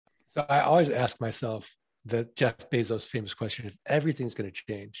So I always ask myself the Jeff Bezos famous question: if everything's going to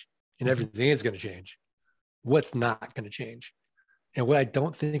change and everything is going to change, what's not going to change? And what I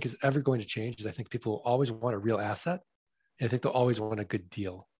don't think is ever going to change is I think people always want a real asset, and I think they'll always want a good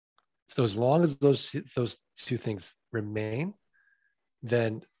deal. So as long as those two things remain,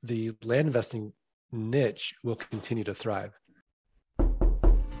 then the land investing niche will continue to thrive.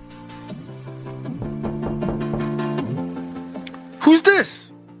 Who's this?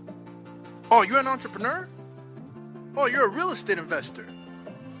 Oh, you're an entrepreneur? Oh, you're a real estate investor.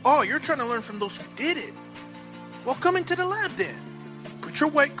 Oh, you're trying to learn from those who did it. Well, come into the lab then. Put your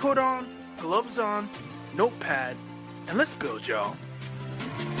white coat on, gloves on, notepad, and let's build, y'all.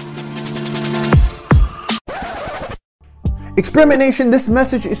 Experiment Nation, this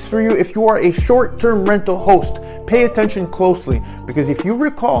message is for you if you are a short-term rental host. Pay attention closely, because if you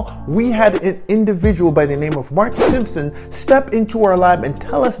recall, we had an individual by the name of Mark Simpson step into our lab and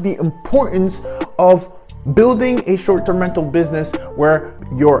tell us the importance of building a short-term rental business where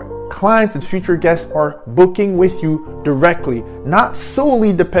your clients and future guests are booking with you directly, not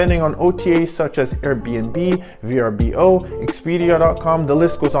solely depending on OTAs such as Airbnb, VRBO, Expedia.com, the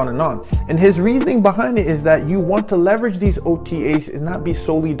list goes on and on. And his reasoning behind it is that you want to leverage these OTAs and not be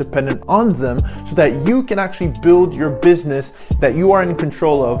solely dependent on them so that you can actually build your business that you are in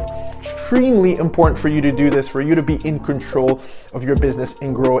control of. Extremely important for you to do this, for you to be in control of your business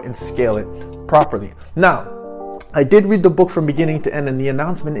and grow and scale it properly. Now, I did read the book from beginning to end, and the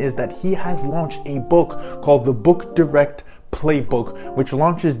announcement is that he has launched a book called The Book Direct Playbook, which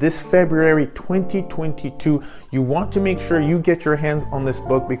launches this February 2022. You want to make sure you get your hands on this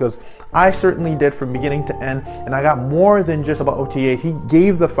book, because I certainly did from beginning to end, and I got more than just about OTAs. He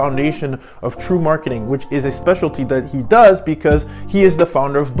gave the foundation of true marketing, which is a specialty that he does because he is the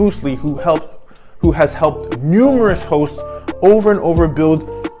founder of Boostly, who has helped numerous hosts over and over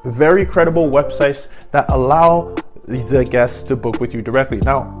build very credible websites that allow the guests to book with you directly.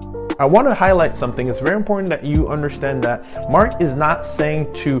 Now, I want to highlight something. It's very important that you understand that Mark is not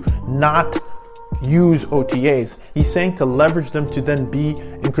saying to not use OTAs. He's saying to leverage them to then be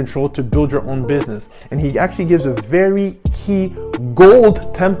in control to build your own business. And he actually gives a very key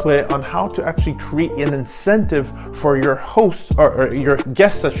gold template on how to actually create an incentive for your hosts or your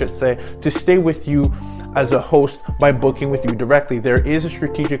guests, I should say, to stay with you as a host by booking with you directly. There is a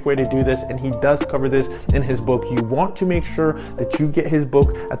strategic way to do this, and he does cover this in his book. You want to make sure that you get his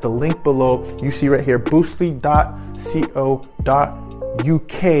book at the link below. You see right here,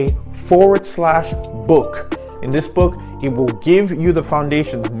 boostly.co.uk/book. In this book, it will give you the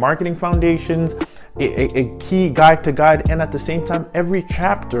foundations, marketing foundations, a key guide to guide, and at the same time, every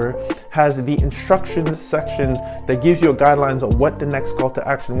chapter has the instructions sections that gives you guidelines on what the next call to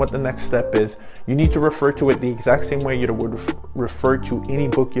action, what the next step is. You need to refer to it the exact same way you would refer to any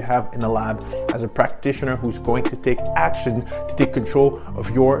book you have in the lab as a practitioner who's going to take action to take control of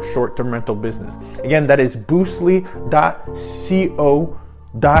your short-term rental business. Again, that is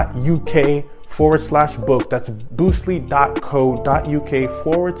boostly.co.uk/book. That's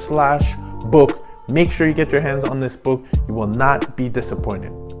boostly.co.uk/book. Make sure you get your hands on this book. You will not be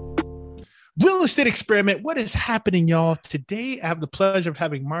disappointed. Real Estate Experiment. What is happening, y'all? Today, I have the pleasure of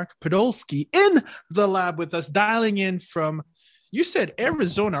having Mark Podolsky in the lab with us, dialing in from, you said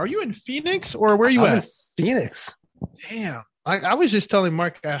Arizona. Are you in Phoenix or where are you at? In Phoenix. Damn. I was just telling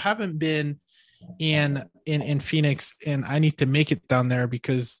Mark, I haven't been in Phoenix, and I need to make it down there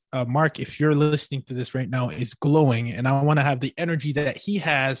because Mark, if you're listening to this right now, is glowing, and I want to have the energy that he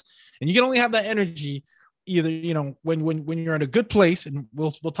has. And you can only have that energy either, when you're in a good place, and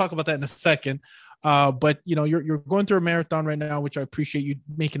we'll talk about that in a second. But you're going through a marathon right now, which I appreciate you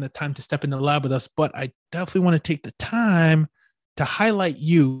making the time to step in the lab with us. But I definitely want to take the time to highlight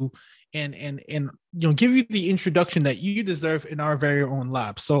you and give you the introduction that you deserve in our very own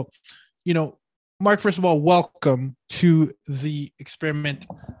lab. So, Mark, first of all, welcome to the Experiment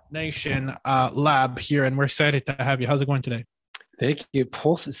Nation lab here, and we're excited to have you. How's it going today? Thank you.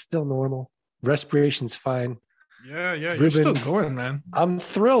 Pulse is still normal. Respiration's fine. Yeah, you're still going, man. I'm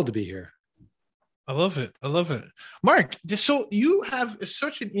thrilled to be here. I love it. Mark, so you have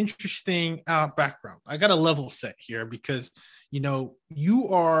such an interesting background. I got a level set here because, you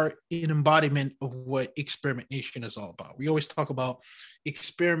are an embodiment of what Experiment Nation is all about. We always talk about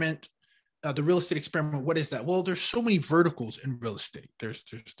experiment, the real estate experiment. What is that? Well, there's so many verticals in real estate. There's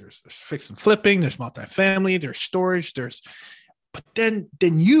fix and flipping, there's multifamily, there's storage, but then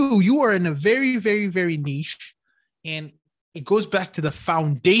you are in a very, very, very niche, and it goes back to the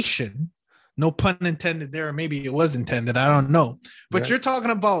foundation No pun intended there, or maybe it was intended. I don't know. But you're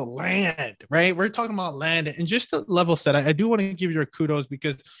talking about land, right? We're talking about land, and just to level set, I do want to give you kudos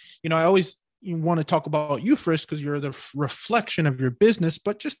because, I always want to talk about you first because you're the reflection of your business.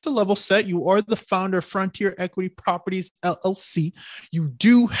 But just to level set, you are the founder of Frontier Equity Properties LLC. You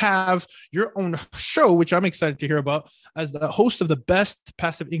do have your own show, which I'm excited to hear about, as the host of the Best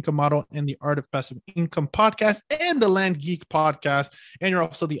Passive Income Model and the Art of Passive Income podcast and the Land Geek podcast. And you're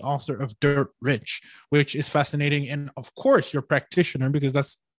also the author of Dirt Rich, which is fascinating. And of course, you're a practitioner, because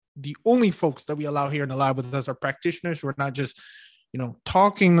that's the only folks that we allow here in the lab with us are practitioners. We're not just,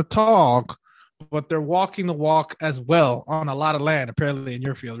 talking the talk, but they're walking the walk as well on a lot of land, apparently, in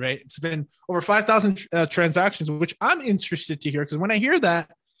your field, right? It's been over 5,000 transactions, which I'm interested to hear, because when I hear that,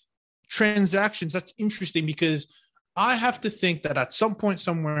 transactions, that's interesting, because I have to think that at some point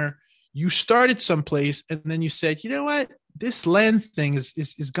somewhere, you started someplace and then you said, you know what, this land thing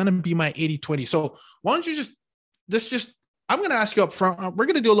is going to be my 80-20. So why don't you I'm going to ask you up front, we're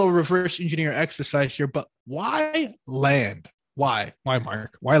going to do a little reverse engineer exercise here, but why land? Why,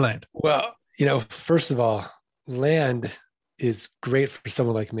 Mark? Why land? Well, first of all, land is great for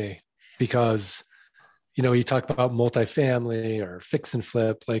someone like me because, you talk about multifamily or fix and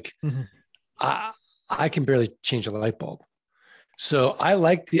flip, like I can barely change a light bulb. So I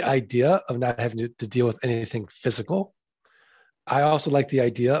like the idea of not having to deal with anything physical. I also like the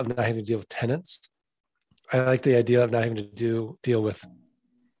idea of not having to deal with tenants. I like the idea of not having to deal with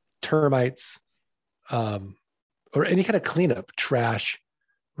termites or any kind of cleanup, trash,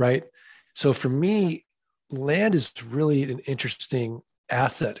 right? So for me, land is really an interesting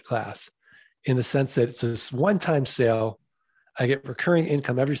asset class in the sense that it's this one-time sale. I get recurring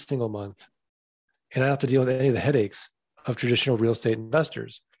income every single month, and I don't have to deal with any of the headaches of traditional real estate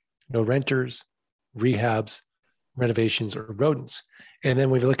investors. No renters, rehabs, renovations, or rodents. And then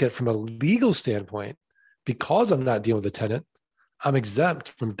when we look at it from a legal standpoint, because I'm not dealing with a tenant, I'm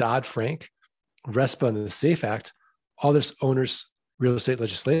exempt from Dodd-Frank, RESPA, and the SAFE Act, all this owner's real estate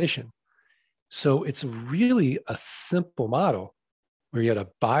legislation. So it's really a simple model where you got a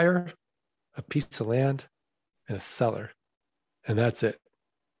buyer, a piece of land, and a seller, and that's it.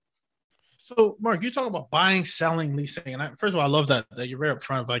 So, Mark, you talk about buying, selling, leasing, and first of all, I love that you're very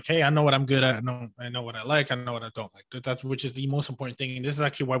upfront of like, hey, I know what I'm good at, I know what I like, I know what I don't like. That's which is the most important thing, and this is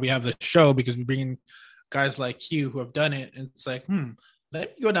actually why we have the show, because we bring in guys like you who have done it, and it's like,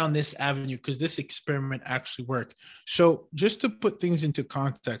 let me go down this avenue because this experiment actually worked. So just to put things into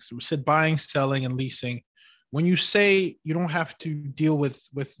context, we said buying, selling, and leasing. When you say you don't have to deal with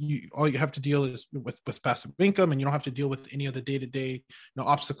you, all you have to deal is with passive income, and you don't have to deal with any of the day-to-day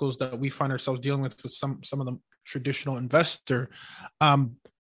obstacles that we find ourselves dealing with some of the traditional investor.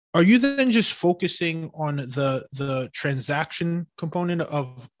 Are you then just focusing on the transaction component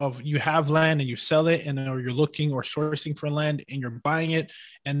of you have land and you sell it, and or you're looking or sourcing for land and you're buying it,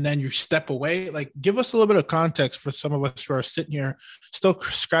 and then you step away? Like, give us a little bit of context for some of us who are sitting here still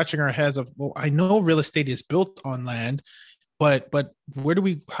scratching our heads of, well, I know real estate is built on land, but where do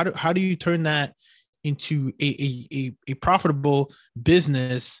we how do you turn that into a profitable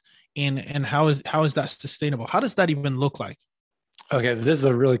business, and how is that sustainable? How does that even look like? Okay, this is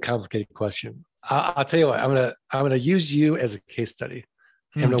a really complicated question. I'll tell you what, I'm gonna use you as a case study.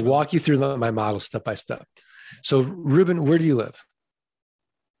 I'm gonna walk you through my model step by step. So, Ruben, where do you live?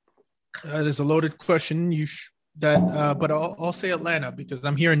 There's a loaded question. But I'll say Atlanta because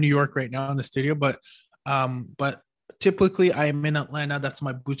I'm here in New York right now in the studio. But typically I am in Atlanta. That's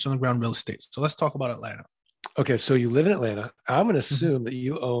my boots on the ground real estate. So let's talk about Atlanta. Okay, so you live in Atlanta. I'm gonna assume that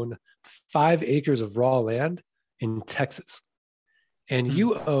you own 5 acres of raw land in Texas. And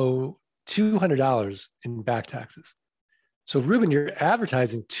you owe $200 in back taxes. So, Ruben, you're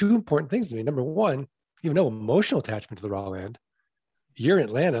advertising 2 important things to me. Number one, you have no emotional attachment to the raw land. You're in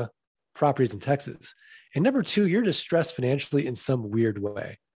Atlanta, properties in Texas. And number two, you're distressed financially in some weird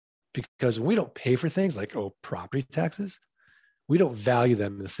way, because we don't pay for things like, property taxes. We don't value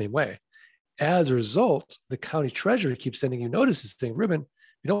them in the same way. As a result, the county treasurer keeps sending you notices saying, Ruben,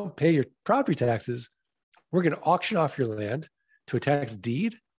 you don't pay your property taxes, we're going to auction off your land to a tax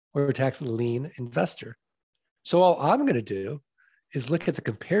deed or a tax lien investor. So all I'm going to do is look at the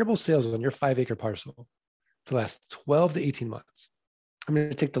comparable sales on your 5-acre parcel for the last 12 to 18 months. I'm going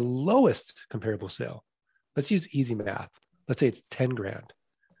to take the lowest comparable sale. Let's use easy math. Let's say it's 10 grand.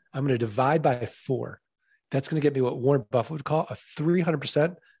 I'm going to divide by 4. That's going to get me what Warren Buffett would call a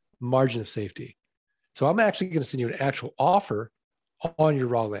 300% margin of safety. So I'm actually going to send you an actual offer on your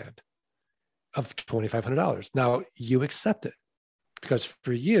raw land of $2,500. Now you accept it because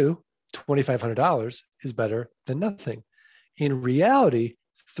for you, $2,500 is better than nothing. In reality,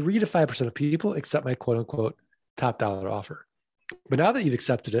 3 to 5% of people accept my quote unquote top dollar offer. But now that you've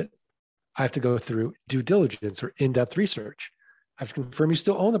accepted it, I have to go through due diligence or in-depth research. I have to confirm you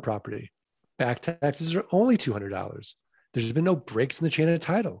still own the property. Back taxes are only $200. There's been no breaks in the chain of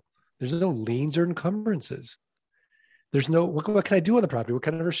title. There's no liens or encumbrances. There's no, what can I do on the property? What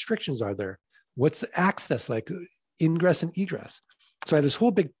kind of restrictions are there? What's the access like, ingress and egress? So I have this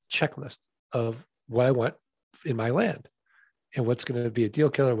whole big checklist of what I want in my land and what's going to be a deal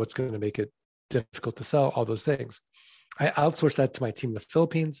killer, what's going to make it difficult to sell, all those things. I outsource that to my team in the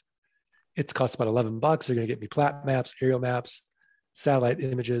Philippines. It's cost about $11. They're going to get me plat maps, aerial maps, satellite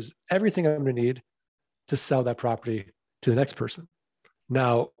images, everything I'm going to need to sell that property to the next person.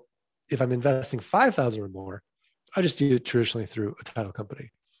 Now, if I'm investing $5,000 or more, I just do it traditionally through a title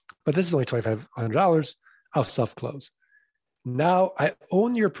company. But this is only $2,500. I'll self-close. Now I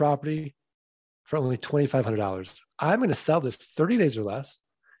own your property for only $2,500. I'm going to sell this 30 days or less.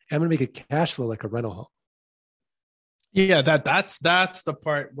 And I'm going to make a cash flow like a rental home. Yeah, that's the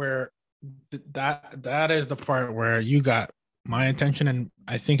part where that is the part where you got my attention, and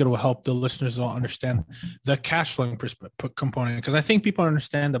I think it will help the listeners all understand the cash flowing component, because I think people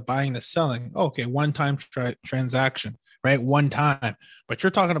understand the buying, the selling. Okay, one-time transaction, right? One time, but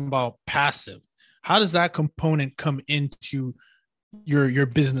you're talking about passive. How does that component come into your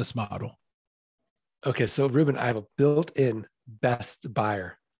business model? Okay, so Ruben, I have a built-in best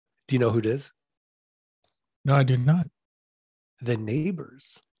buyer. Do you know who it is? No, I do not. The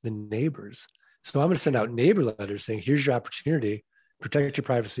neighbors. So I'm going to send out neighbor letters saying, here's your opportunity, protect your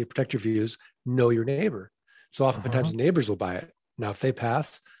privacy, protect your views, know your neighbor. So oftentimes neighbors will buy it. Now, if they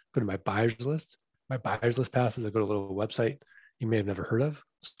pass, go to my buyers list. My buyers list passes, I go to a little website you may have never heard of.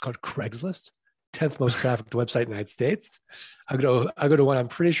 It's called Craigslist, 10th most trafficked website in the United States. I go to one I'm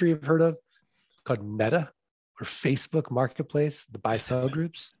pretty sure you've heard of called Meta or Facebook Marketplace, the buy-sell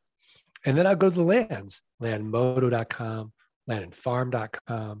groups. And then I'll go to the lands, landmodo.com,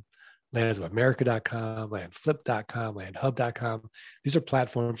 landandfarm.com, landsofamerica.com, landflip.com, landhub.com. These are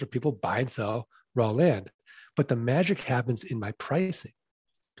platforms where people buy and sell raw land. But the magic happens in my pricing,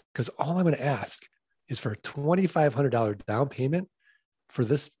 because all I'm going to ask is for a $2,500 down payment for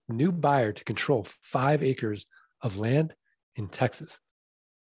this new buyer to control 5 acres of land in Texas.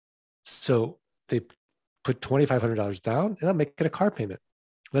 So they put $2,500 down and I'll make it a car payment.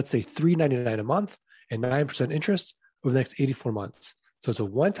 Let's say $399 a month and 9% interest over the next 84 months. So it's a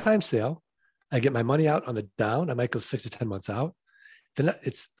one-time sale. I get my money out on the down. I might go 6 to 10 months out. Then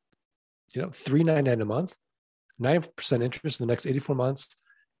it's, $399 a month, 9% interest in the next 84 months,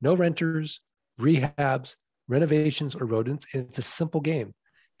 no renters, rehabs, renovations, or rodents. And it's a simple game.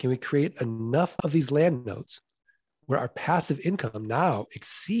 Can we create enough of these land notes where our passive income now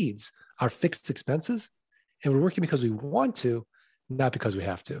exceeds our fixed expenses? And we're working because we want to, not because we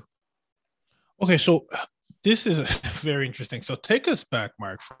have to. Okay, so this is very interesting. So take us back,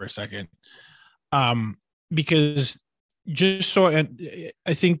 Mark, for a second, because just so, and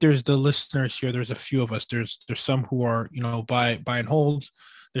I think there's the listeners here. There's a few of us. There's some who are buy and holds.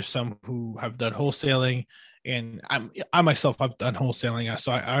 There's some who have done wholesaling, and I myself have done wholesaling,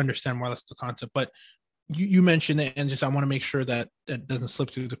 so I understand more or less the concept. But you mentioned it, and just I want to make sure that that doesn't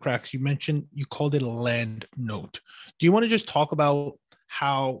slip through the cracks. You called it a land note. Do you want to just talk about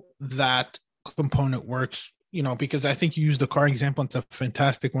how that component works? Because I think you used the car example. It's a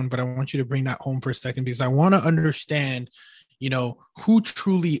fantastic one, but I want you to bring that home for a second, because I want to understand, who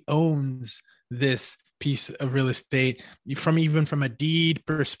truly owns this piece of real estate from a deed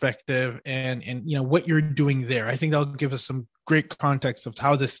perspective, and what you're doing there. I think that'll give us some great context of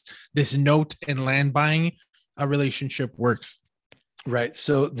how this note and land buying a relationship works. Right.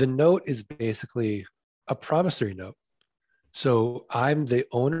 So the note is basically a promissory note. So I'm the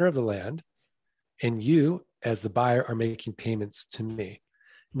owner of the land, and you, as the buyer, are making payments to me.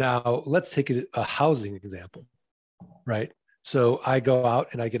 Now, let's take a housing example, right? So I go out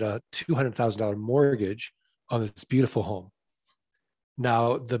and I get a $200,000 mortgage on this beautiful home.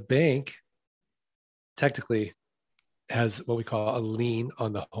 Now, the bank technically has what we call a lien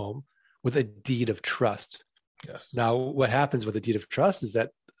on the home with a deed of trust. Yes. Now, what happens with a deed of trust is that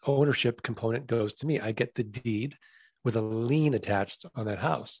ownership component goes to me. I get the deed with a lien attached on that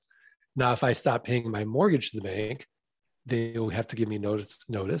house. Now, if I stop paying my mortgage to the bank, they will have to give me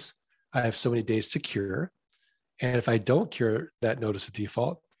notice. I have so many days to cure. And if I don't cure that notice of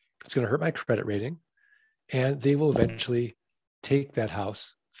default, it's going to hurt my credit rating. And they will eventually take that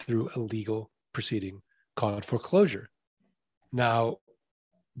house through a legal proceeding called foreclosure. Now,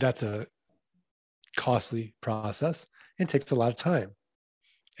 that's a costly process and takes a lot of time.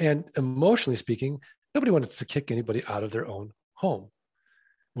 And emotionally speaking, nobody wants to kick anybody out of their own home.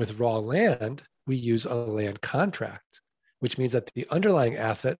 With raw land, we use a land contract, which means that the underlying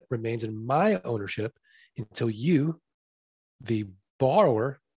asset remains in my ownership until you, the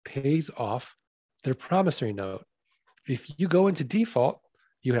borrower, pays off their promissory note. If you go into default,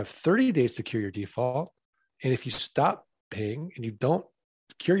 you have 30 days to cure your default. And if you stop paying and you don't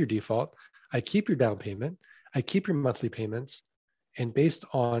cure your default, I keep your down payment, I keep your monthly payments. And based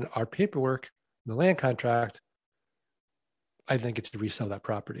on our paperwork, the land contract, I then get to resell that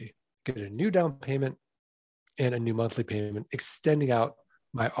property, get a new down payment and a new monthly payment, extending out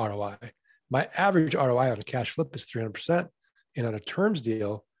my ROI. My average ROI on a cash flip is 300%, and on a terms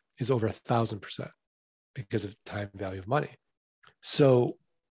deal is over 1,000% because of time value of money. So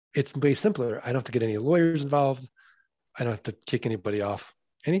it's way simpler. I don't have to get any lawyers involved. I don't have to kick anybody off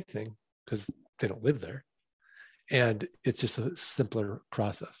anything because they don't live there. And it's just a simpler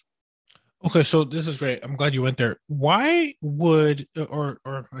process. Okay, so this is great. I'm glad you went there. Why would, or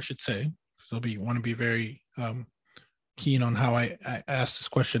I should say, because I'll want to be very keen on how I ask this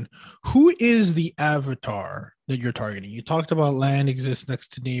question. Who is the avatar that you're targeting? You talked about land exists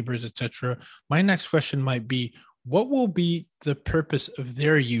next to neighbors, etc. My next question might be, what will be the purpose of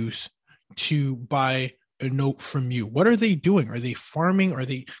their use to buy a note from you? What are they doing? Are they farming? Are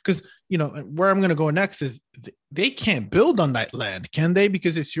they, because, you know, where I'm going to go next is they can't build on that land, can they?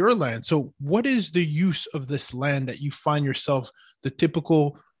 Because it's your land. So what is the use of this land that you find yourself, the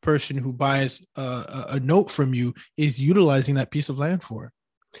typical person who buys a note from you is utilizing that piece of land for?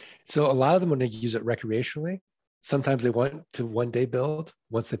 So a lot of them, when they use it recreationally, sometimes they want to one day build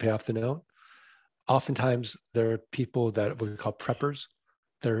once they pay off the note. Oftentimes there are people that we call preppers.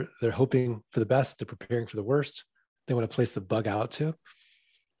 They're hoping for the best. They're preparing for the worst. They want a place to bug out to.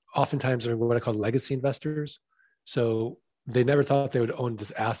 Oftentimes they're what I call legacy investors. So they never thought they would own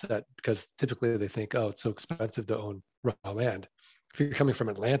this asset because typically they think, oh, it's so expensive to own raw land. If you're coming from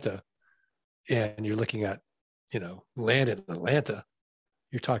Atlanta and you're looking at, you know, land in Atlanta,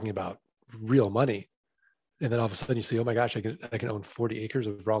 you're talking about real money. And then all of a sudden you say, oh my gosh, I can own 40 acres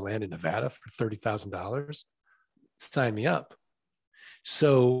of raw land in Nevada for $30,000. Sign me up.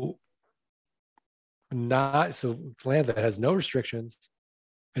 So land that has no restrictions,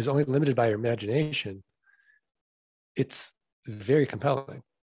 is only limited by your imagination. It's very compelling.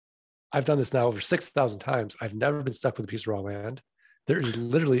 I've done this now over 6,000 times. I've never been stuck with a piece of raw land. There is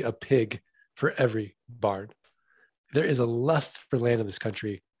literally a pig for every barn. There is a lust for land in this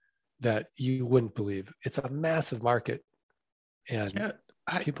country that you wouldn't believe. It's a massive market, and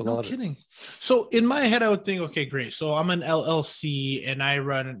people love it. No kidding. So in my head, I would think, okay, great. So I'm an LLC and I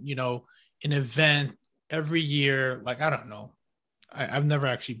run, you know, an event every year. Like, I don't know. I've never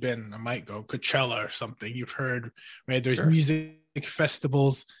actually been. I might go Coachella or something. You've heard, right? There's music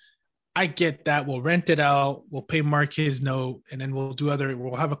festivals. I get that. We'll rent it out. We'll pay Mark his note, and then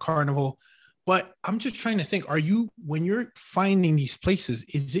we'll have a carnival. But I'm just trying to think, when you're finding these places,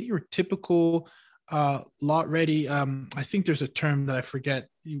 is it your typical lot ready? I think there's a term that I forget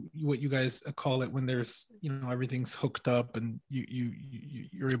what you guys call it when there's, you know, everything's hooked up and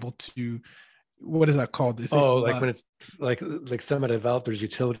you're able to, what is that called? When it's like semi-developed, there's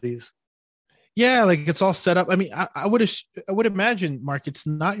utilities. Yeah, like it's all set up. I mean, I would imagine, Mark, it's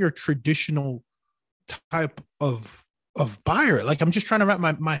not your traditional type of buyer. Like, I'm just trying to wrap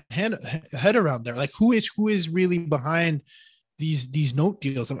my head around there. Like, who is really behind these note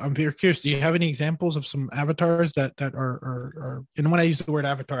deals? I'm very curious. Do you have any examples of some avatars that are and when I use the word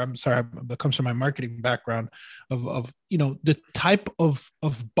avatar, I'm sorry, that comes from my marketing background of you know, the type of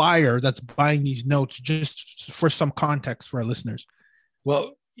buyer that's buying these notes, just for some context for our listeners.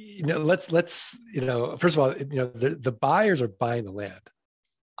 Well, you know, let's you know, first of all, you know, the buyers are buying the land.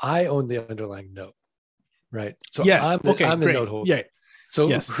 I own the underlying note, right? So yes, I'm the note holder. Yeah. So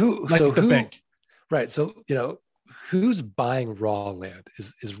yes. who the bank? Right. So, you know, who's buying raw land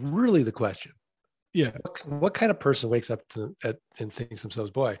is really the question. Yeah. What kind of person wakes up and thinks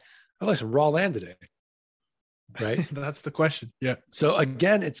themselves, boy, I like some raw land today, right? That's the question. Yeah. So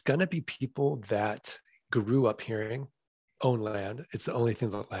again, it's going to be people that grew up hearing own land. It's the only thing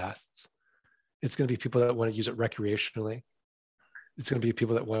that lasts. It's going to be people that want to use it recreationally. It's going to be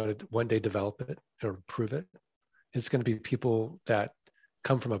people that want to one day develop it or improve it. It's going to be people that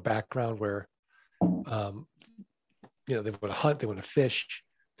come from a background where, you know, they want to hunt, they want to fish,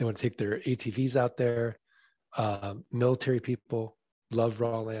 they want to take their ATVs out there. Military people love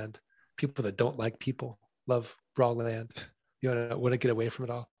raw land. People that don't like people love raw land. You know, want to get away from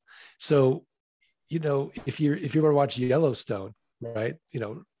it all. So, you know, if you were to watch Yellowstone, right, you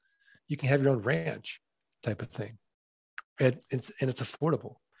know, you can have your own ranch type of thing, and it's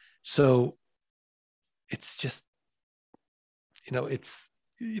affordable. So it's just, you know, it's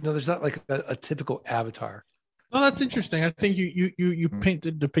there's not like a typical avatar. Oh, that's interesting. I think you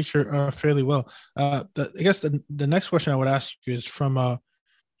painted the picture fairly well. I guess the next question I would ask you is from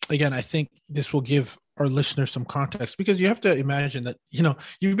again, I think this will give our listeners some context, because you have to imagine that,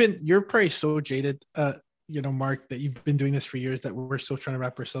 you're probably so jaded, Mark, that you've been doing this for years, that we're still trying to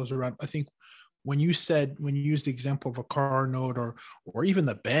wrap ourselves around. I think when you used the example of a car note or even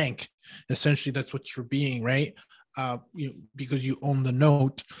the bank, essentially that's what you're being, right? Because you own the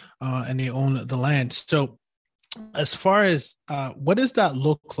note and they own the land. So as far as what does that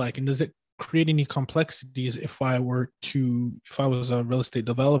look like, and does it create any complexities if I was a real estate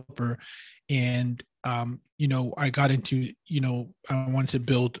developer and I got into, I wanted to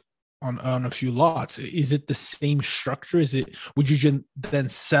build on a few lots? Is it the same structure? Would you then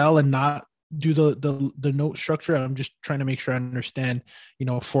sell and not do the note structure? I'm just trying to make sure I understand,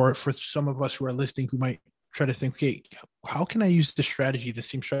 for some of us who are listening, who might try to think, okay, how can I use the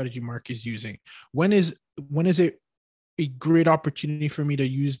same strategy Mark is using? When is it a great opportunity for me to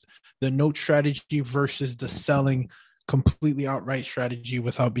use the note strategy versus the selling completely outright strategy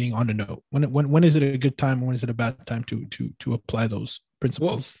without being on the note? When is it a good time? When is it a bad time to apply those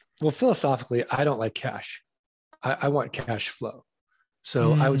principles? Well, philosophically, I don't like cash. I want cash flow.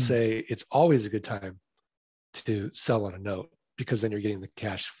 So I would say it's always a good time to sell on a note, because then you're getting the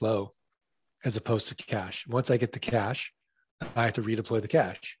cash flow as opposed to cash. Once I get the cash, I have to redeploy the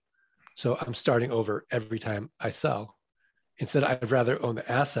cash. So I'm starting over every time I sell. Instead, I'd rather own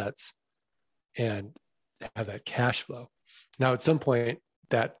the assets and have that cash flow. Now, at some point,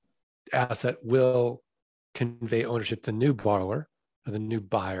 that asset will convey ownership to the new borrower or the new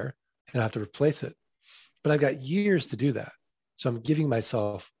buyer, and I have to replace it. But I've got years to do that. So I'm giving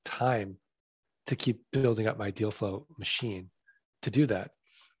myself time to keep building up my deal flow machine to do that.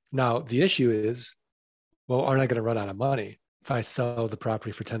 Now, the issue is, well, aren't I going to run out of money? If I sell the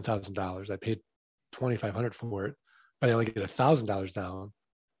property for $10,000, I paid $2,500 for it, but I only get $1,000 down.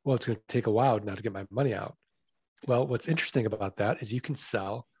 Well, it's going to take a while now to get my money out. Well, what's interesting about that is you can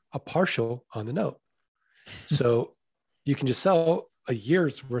sell a partial on the note. So you can just sell a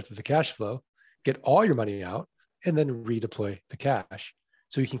year's worth of the cash flow, get all your money out, and then redeploy the cash.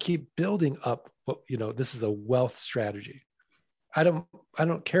 So you can keep building up this is a wealth strategy. I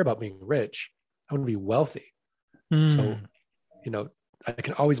don't care about being rich. I want to be wealthy. So, I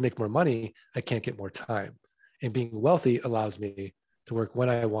can always make more money. I can't get more time. And being wealthy allows me to work when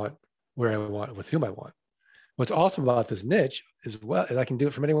I want, where I want, with whom I want. What's awesome about this niche is, and I can do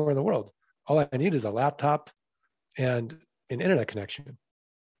it from anywhere in the world. All I need is a laptop and an internet connection,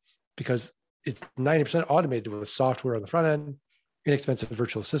 because it's 90% automated with software on the front end, inexpensive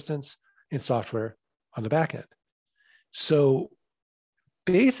virtual assistants, and software on the back end. So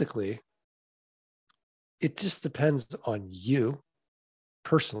basically, it just depends on you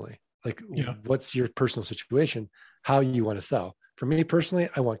personally. Like, what's your personal situation, how you want to sell. For me personally,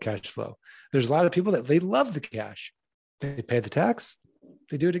 I want cash flow. There's a lot of people that they love the cash. They pay the tax,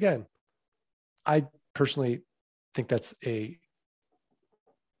 they do it again. I personally think that's a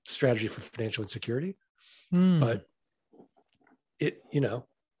strategy for financial insecurity, but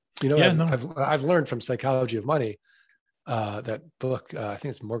I've learned from Psychology of Money, that book, I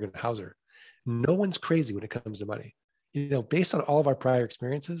think it's Morgan Housel. No one's crazy when it comes to money. Based on all of our prior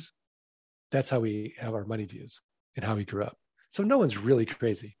experiences, that's how we have our money views and how we grew up. So no one's really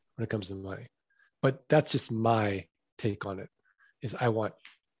crazy when it comes to money, but that's just my take on it, is I want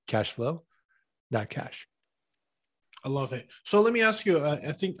cash flow, not cash. I love it. So let me ask you,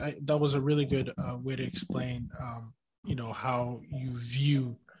 I think that was a really good way to explain, how you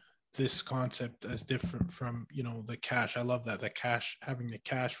view this concept as different from, the cash. I love that, the cash, having the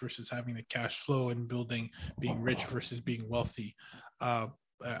cash versus having the cash flow, and being rich versus being wealthy.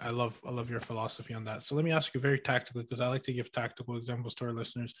 I love your philosophy on that. So let me ask you very tactically, because I like to give tactical examples to our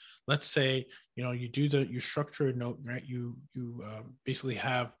listeners. Let's say, you structure a note, right? You basically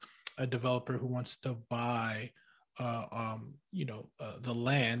have a developer who wants to buy the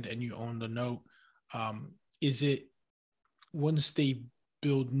land, and you own the note. Is it, once they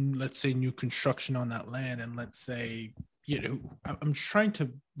build, let's say, new construction on that land, and let's say, I'm trying to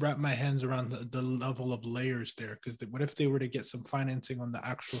wrap my hands around the level of layers there, because what if they were to get some financing on the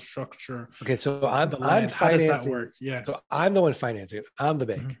actual structure? Okay, so I'm financing. How does that work? Yeah. So I'm the one financing it. I'm the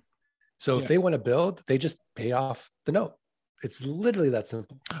bank. Mm-hmm. So if they want to build, they just pay off the note. It's literally that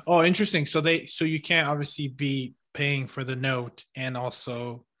simple. Oh, interesting. So you can't obviously be paying for the note, and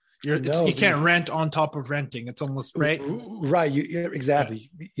also you can't rent on top of renting. It's almost right. Right. Exactly.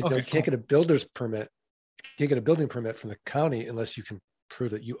 You can't get a builder's permit. You can't get a building permit from the county unless you can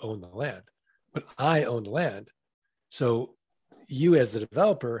prove that you own the land. But I own the land. So, you as the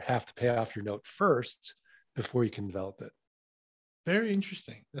developer have to pay off your note first before you can develop it. Very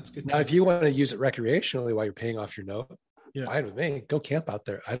interesting. That's good. Now, if you want to use it recreationally while you're paying off your note, Yeah. fine with me. Go camp out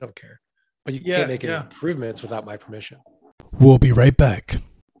there. I don't care. But you Yeah, can't make any yeah. improvements without my permission. We'll be right back.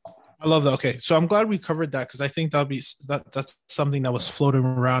 I love that. Okay, so I'm glad we covered that, because I think that's something that was floating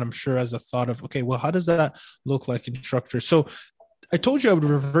around, I'm sure, as a thought of, okay, well, how does that look like in structure? So I told you I would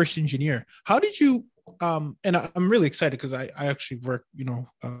reverse engineer. How did you and I'm really excited because I actually work,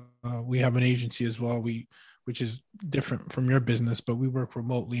 we have an agency as well, which is different from your business, but we work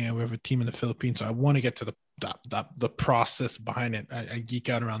remotely and we have a team in the Philippines. So I want to get to the process behind it. I geek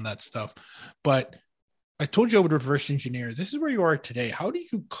out around that stuff, but I told you I would reverse engineer. This is where you are today. How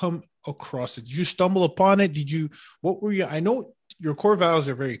did you come across it? Did you stumble upon it? What were you? I know your core values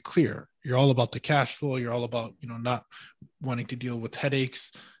are very clear. You're all about the cash flow. You're all about, not wanting to deal with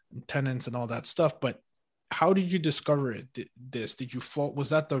headaches, and tenants and all that stuff. But how did you discover it? Did you fall? Was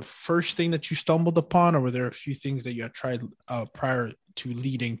that the first thing that you stumbled upon, or were there a few things that you had tried prior to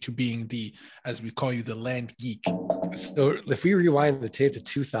leading to being as we call you, the land geek? So if we rewind the tape to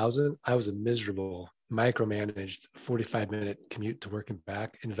 2000, I was a miserable, micromanaged 45-minute commute to work and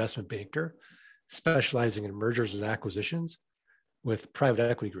back investment banker, specializing in mergers and acquisitions with private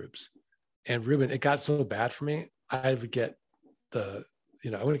equity groups. And Ruben, it got so bad for me. I would get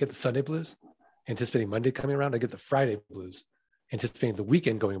I want to get the Sunday blues, anticipating Monday coming around. I get the Friday blues, anticipating the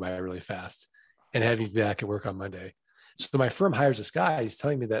weekend going by really fast and having to be back at work on Monday. So my firm hires this guy. He's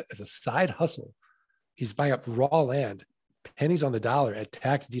telling me that as a side hustle, he's buying up raw land, pennies on the dollar at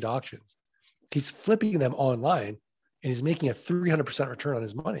tax deed auctions. He's flipping them online and he's making a 300% return on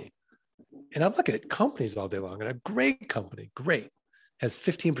his money. And I'm looking at companies all day long, and a great company, has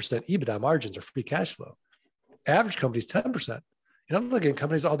 15% EBITDA margins or free cash flow. Average company's 10%. And I'm looking at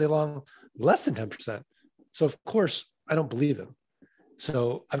companies all day long, less than 10%. So of course, I don't believe him.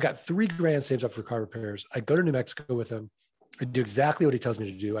 So I've got $3,000 saved up for car repairs. I go to New Mexico with him. I do exactly what he tells me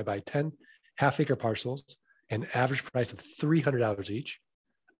to do. I buy 10 half-acre parcels, an average price of $300 each.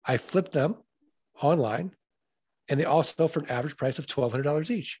 I flip them online, and they all sell for an average price of $1,200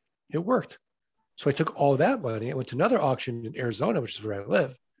 each. It worked. So I took all that money. I went to another auction in Arizona, which is where I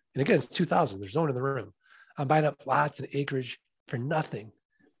live. And again, it's 2000. There's no one in the room. I'm buying up lots and acreage for nothing.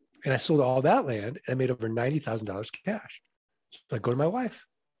 And I sold all that land and I made over $90,000 cash. So I go to my wife.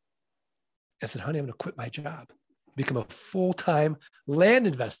 I said, honey, I'm going to quit my job, become a full-time land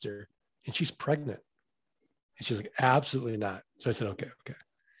investor. And she's pregnant. And she's like, absolutely not. So I said, okay.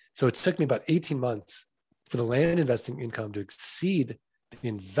 So it took me about 18 months for the land investing income to exceed the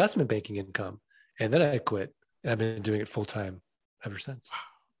investment banking income. And then I quit, and I've been doing it full-time ever since.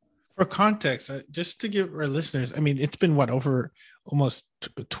 For context, just to give our listeners, I mean, it's been over almost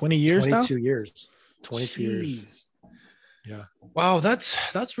 20 years 22 now? years. 22 Jeez. years. Yeah. Wow,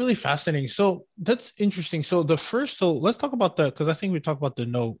 that's really fascinating. So that's interesting. So let's talk about because I think we talked about the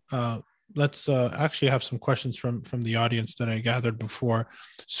note. Let's actually have some questions from the audience that I gathered before.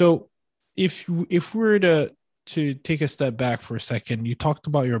 So if we were to take a step back for a second, you talked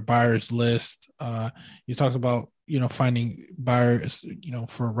about your buyers list. You talked about, finding buyers,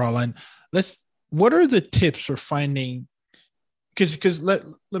 for raw land. What are the tips for finding, because let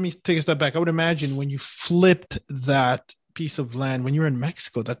me take a step back. I would imagine when you flipped that piece of land, when you were in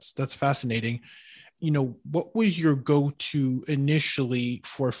Mexico, that's fascinating. What was your go-to initially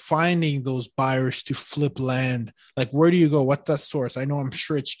for finding those buyers to flip land? Like, where do you go? What's that source? I know I'm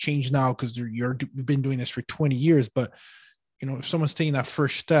sure it's changed now because you've been doing this for 20 years, but if someone's taking that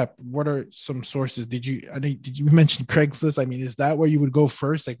first step, what are some sources? Did you mention Craigslist? I mean, is that where you would go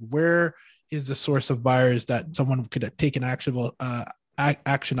first? Like, where is the source of buyers that someone could take an actionable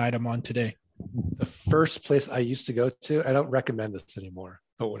action item on today? The first place I used to go to, I don't recommend this anymore,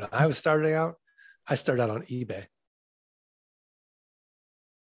 but when I was starting out, I started out on eBay.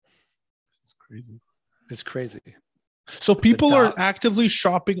 It's crazy. So people are actively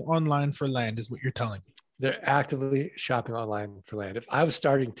shopping online for land, is what you're telling me. They're actively shopping online for land. If I was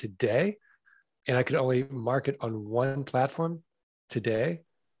starting today and I could only market on one platform today,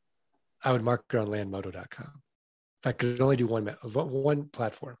 I would market on landmodo.com. If I could only do one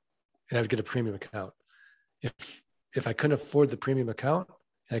platform, and I would get a premium account. If I couldn't afford the premium account,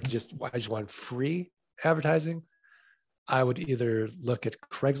 and I just want free advertising, I would either look at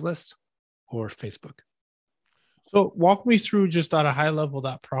Craigslist or Facebook. So walk me through just at a high level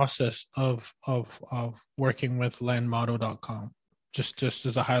that process of working with landmodo.com. Just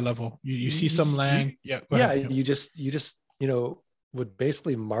as a high level. You see some land. You just would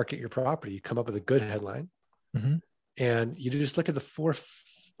basically market your property. You come up with a good headline, and you just look at the four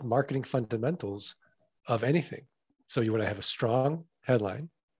marketing fundamentals of anything. So you want to have a strong headline,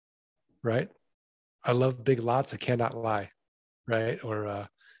 right? I love big lots. I cannot lie, right? Or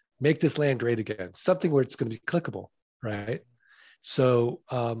make this land great again. Something where it's going to be clickable, right? So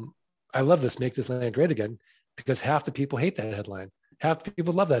I love this, make this land great again, because half the people hate that headline. Half the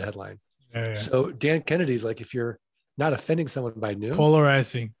people love that headline. Yeah. So Dan Kennedy's like, if you're not offending someone by noon,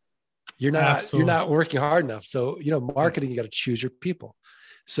 Polarizing. you're not working hard enough. So, marketing, you got to choose your people.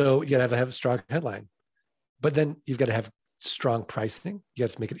 So you got to have a strong headline, but then you've got to have strong pricing. You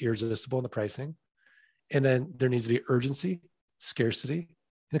have to make it irresistible in the pricing. And then there needs to be urgency, scarcity,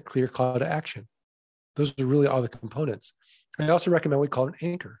 and a clear call to action. Those are really all the components. I also recommend what we call an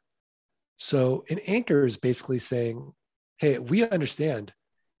anchor. So an anchor is basically saying, hey, we understand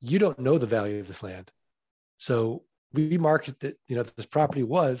you don't know the value of this land. So we market that, this property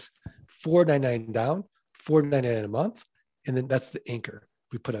was $499 down, $499 a month. And then that's the anchor.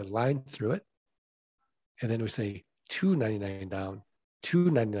 We put a line through it. And then we say $299 down,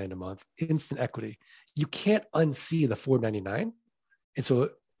 $299 a month, instant equity. You can't unsee the $499. And so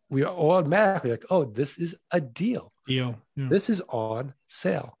we are automatically like, oh, this is a deal. Yeah. This is on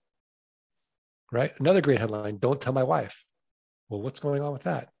sale. Right? Another great headline, don't tell my wife. Well, what's going on with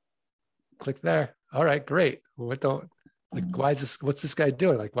that? Click there. All right, great. What's this guy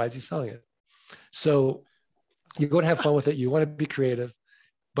doing? Like, why is he selling it? So you're going to have fun with it. You want to be creative,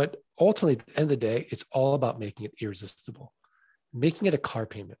 but ultimately at the end of the day, it's all about making it irresistible, making it a car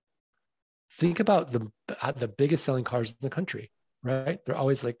payment. Think about the biggest selling cars in the country, right? They're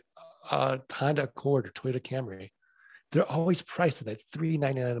always like Honda Accord or Toyota Camry. They're always priced at that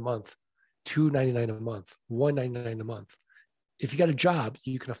 $399 a month, $299 a month, $199 a month. If you got a job,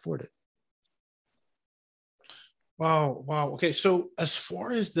 you can afford it. Wow. Okay. So as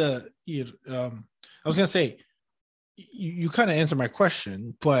far as I was going to say, you kind of answered my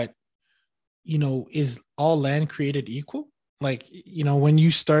question, but, is all land created equal? Like, when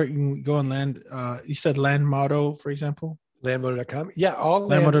you start, you go on land, you said Landmodo, for example? Landmodo.com. Yeah. All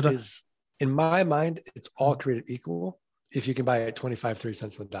land is, in my mind, it's all created equal if you can buy it at 25, 30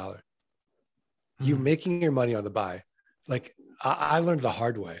 cents on the dollar. You making your money on the buy. Like I learned the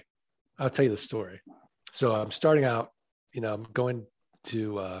hard way. I'll tell you the story. So I'm starting out, I'm going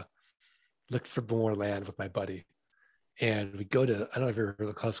to look for more land with my buddy. And we go to, I don't know if you've ever heard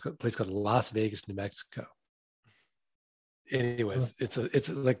of a place called Las Vegas, New Mexico. Anyways, it's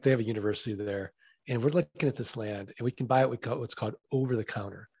like they have a university there. And we're looking at this land and we can buy it what's called over the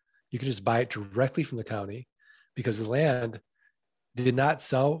counter. You can just buy it directly from the county because the land did not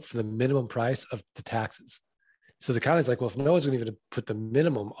sell for the minimum price of the taxes. So the county's like, well, if no one's going to even put the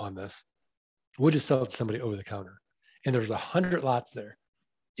minimum on this, we'll just sell it to somebody over the counter. And there's 100 lots there,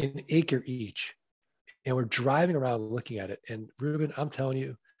 an acre each. And we're driving around looking at it. And Ruben, I'm telling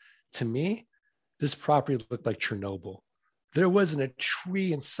you, to me, this property looked like Chernobyl. There wasn't a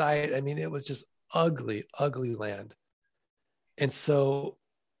tree in sight. I mean, it was just ugly, ugly land. And so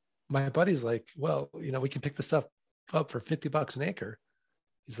my buddy's like, well, we can pick this up for $50 an acre.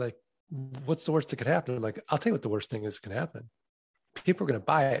 He's like, what's the worst that could happen? I'm like, I'll tell you what the worst thing is that can happen. People are going to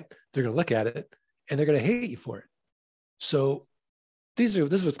buy it. They're going to look at it and they're going to hate you for it. So this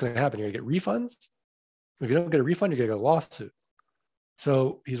is what's going to happen. You're going to get refunds. If you don't get a refund, you're going to get a lawsuit.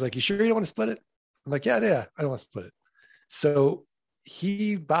 So he's like, you sure you don't want to split it? I'm like, yeah, I don't want to split it. So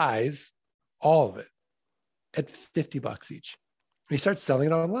he buys all of it at $50 each. And he starts selling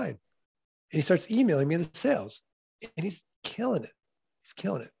it online. And he starts emailing me the sales. And he's killing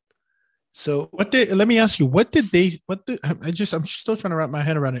it. So let me ask you, I'm still trying to wrap my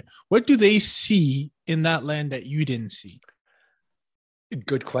head around it. What do they see in that land that you didn't see?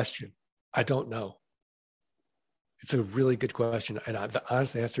 Good question. I don't know. It's a really good question. And the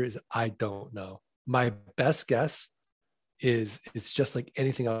honest answer is I don't know. My best guess is it's just like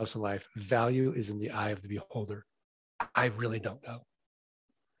anything else in life. Value is in the eye of the beholder. I really don't know.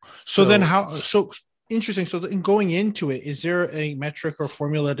 So interesting. So in going into it, is there a metric or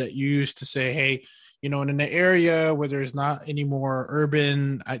formula that you use to say, hey, in an area where there's not any more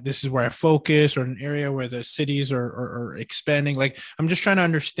urban, this is where I focus, or an area where the cities are expanding? Like, I'm just trying to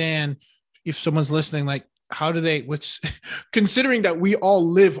understand if someone's listening, like, how do they, considering that we all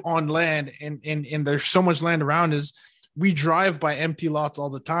live on land and there's so much land around us, we drive by empty lots all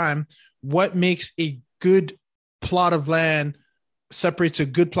the time. What makes a good plot of land separates a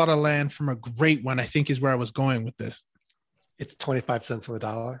good plot of land from a great one, I think is where I was going with this. It's 25 cents on the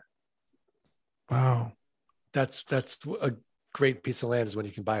dollar. Wow. That's a great piece of land is when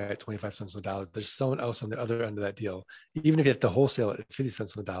you can buy it at 25 cents on the dollar. There's someone else on the other end of that deal. Even if you have to wholesale it at 50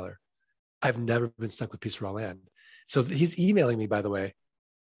 cents on the dollar, I've never been stuck with a piece of raw land. So he's emailing me, by the way,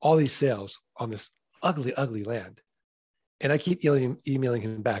 all these sales on this ugly, ugly land. And I keep emailing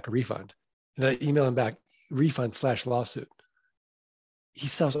him back a refund. And then I email him back refund/lawsuit. He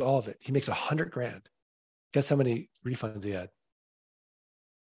sells all of it. He makes $100,000. Guess how many refunds he had?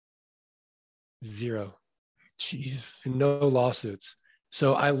 0. Jeez. And no lawsuits.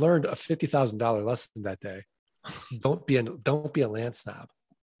 So I learned a $50,000 lesson that day. Don't be a land snob.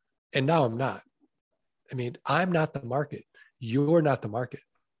 And now I'm not. I mean, I'm not the market. You're not the market.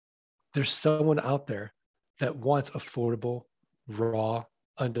 There's someone out there that wants affordable, raw,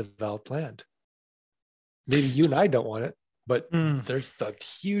 undeveloped land. Maybe you and I don't want it, but there's a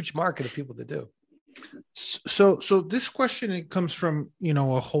huge market of people that do. So this question, it comes from,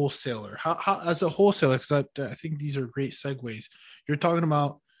 a wholesaler. How as a wholesaler, because I think these are great segues. You're talking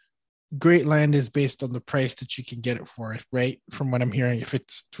about great land is based on the price that you can get it for, right? From what I'm hearing, if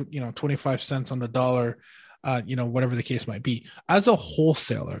it's 25 cents on the dollar, whatever the case might be. As a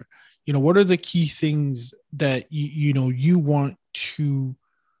wholesaler, what are the key things that you want to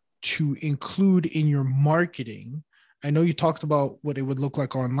include in your marketing? I know you talked about what it would look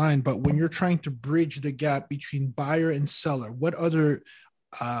like online, but when you're trying to bridge the gap between buyer and seller, what other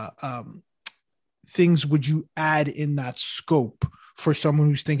things would you add in that scope for someone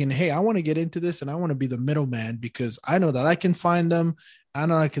who's thinking, hey, I want to get into this and I want to be the middleman because I know that I can find them, I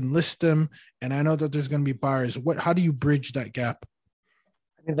know I can list them, and I know that there's going to be buyers. How do you bridge that gap?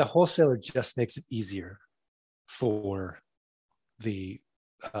 I mean, the wholesaler just makes it easier for the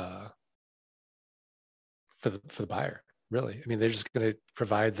for the buyer, really. I mean, they're just going to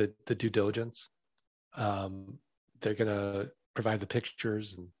provide the due diligence. They're going to provide the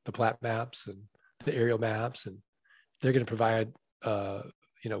pictures and the plat maps and the aerial maps, and they're going to provide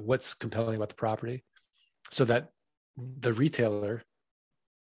what's compelling about the property, so that the retailer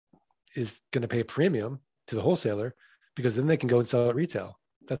is going to pay a premium to the wholesaler, because then they can go and sell at retail.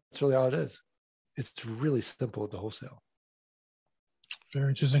 That's really all it is. It's really simple at the wholesale. Very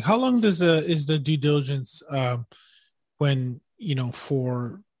interesting. How long is the due diligence when,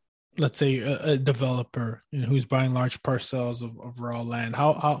 for, let's say, a developer who's buying large parcels of raw land?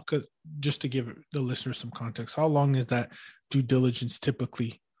 How could, just to give the listeners some context, how long is that due diligence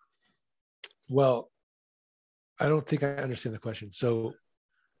typically? Well, I don't think I understand the question. So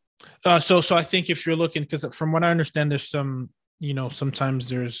I think if you're looking, because from what I understand, there's some, sometimes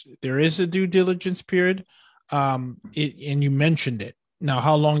there is a due diligence period, and you mentioned it. Now,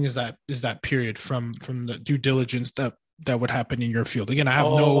 how long is that period from the due diligence that would happen in your field? Again, I have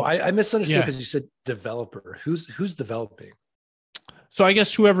I misunderstood because you said developer. Who's developing? So I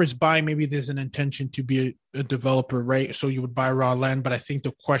guess whoever's buying, maybe there's an intention to be a developer, right? So you would buy raw land. But I think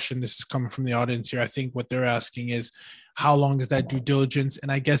the question, this is coming from the audience here, I think what they're asking is, how long is that due diligence?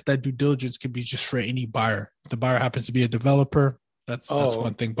 And I guess that due diligence can be just for any buyer. If the buyer happens to be a developer, that's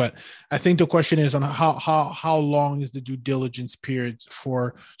one thing. But I think the question is on how long is the due diligence period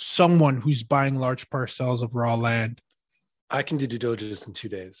for someone who's buying large parcels of raw land? I can do due diligence in 2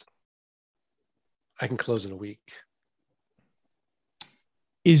 days. I can close in a week.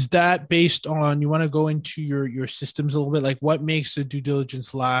 Is that based on, you want to go into your systems a little bit? Like, what makes a due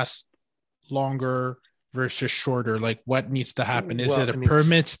diligence last longer versus shorter? Like, what needs to happen? Is it a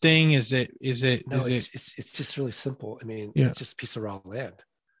permits thing? Is it? It's just really simple. I mean, it's just a piece of raw land.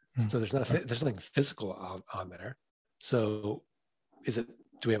 So there's nothing physical on there. So do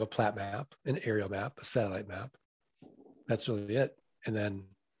we have a plat map, an aerial map, a satellite map? That's really it. And then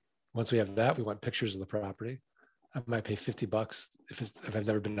once we have that, we want pictures of the property. I might pay $50 if I've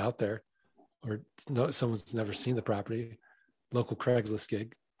never been out there, or someone's never seen the property. Local Craigslist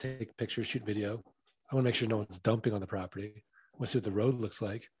gig, take pictures, shoot video. I want to make sure no one's dumping on the property. I want to see what the road looks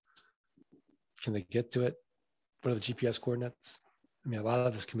like. Can they get to it? What are the GPS coordinates? I mean, a lot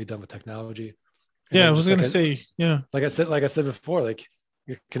of this can be done with technology. Yeah, I was going to say, yeah. Like I said before, like,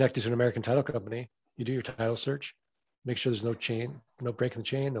 you're connected to an American title company. You do your title search, make sure there's no chain, no break in the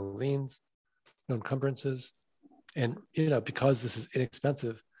chain, no liens, no encumbrances. And, because this is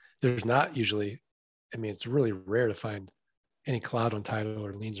inexpensive, there's not usually, it's really rare to find any cloud on title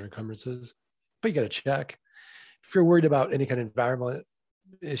or liens or encumbrances, but you got to check. If you're worried about any kind of environmental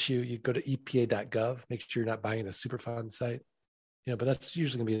issue, you go to EPA.gov, make sure you're not buying a Superfund site, but that's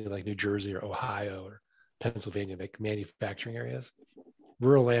usually going to be like New Jersey or Ohio or Pennsylvania, like manufacturing areas.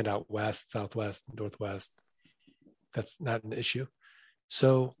 Rural land out west, southwest, northwest, that's not an issue.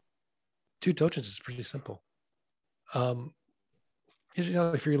 So due diligence is pretty simple.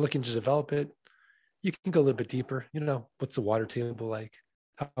 If you're looking to develop it, you can go a little bit deeper. What's the water table like?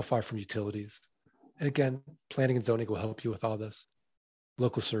 How far from utilities? And again, planning and zoning will help you with all this.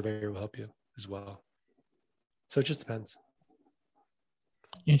 Local surveyor will help you as well. So it just depends.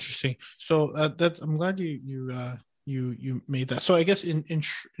 Interesting. So I'm glad you you made that. So I guess in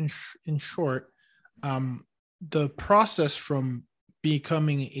short, the process from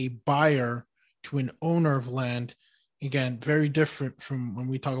becoming a buyer to an owner of land, again, very different from when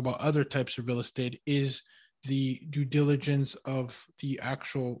we talk about other types of real estate, is the due diligence of the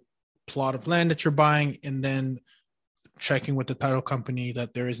actual plot of land that you're buying, and then checking with the title company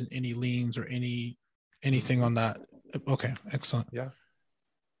that there isn't any liens or anything on that. Okay, excellent. Yeah.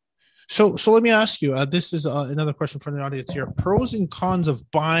 So let me ask you, this is another question from the audience here. Pros and cons of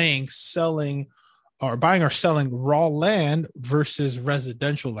buying or selling raw land versus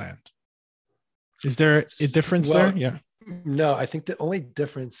residential land. Is there a difference there? Yeah. No, I think the only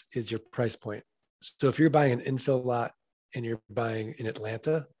difference is your price point. So if you're buying an infill lot and you're buying in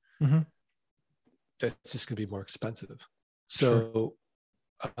Atlanta, that's just going to be more expensive. So,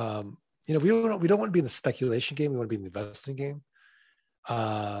 we don't want to be in the speculation game. We want to be in the investing game.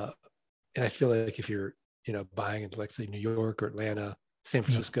 And I feel like if you're, buying in, like, say, New York or Atlanta, San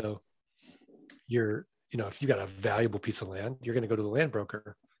Francisco, if you got a valuable piece of land, you're going to go to the land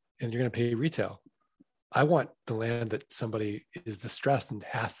broker and you're going to pay retail. I want the land that somebody is distressed and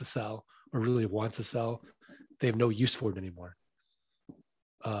has to sell or really wants to sell. They have no use for it anymore.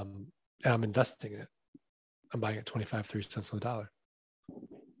 And I'm investing in it. I'm buying it 30 cents on the dollar.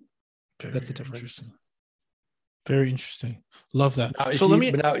 That's the difference. Very interesting. Love that.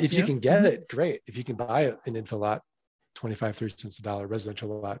 If you can get it, great. If you can buy an infill lot, 30 cents a dollar,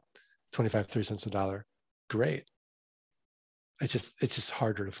 residential lot, 30 cents a dollar, great. It's just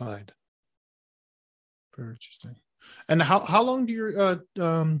harder to find. Very interesting. And how long do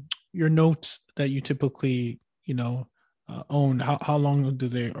your notes that you typically own, how long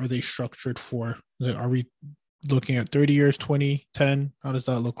are they structured for? Are we looking at 30 years, 20, 10? How does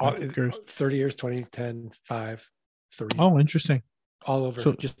that look like? 30 years, 20, 10, 5, 30. Oh, interesting. All over.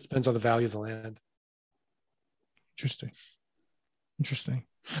 So it just depends on the value of the land. Interesting.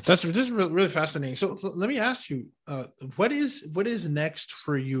 This is really, really fascinating. So let me ask you, what is next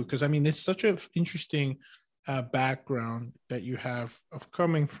for you? Because it's such an interesting background that you have of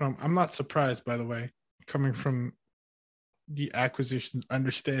coming from. I'm not surprised, by the way, coming from the acquisitions,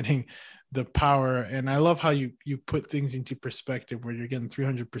 understanding the power, and I love how you put things into perspective, where you're getting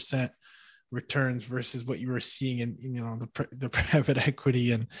 300% returns versus what you were seeing in the private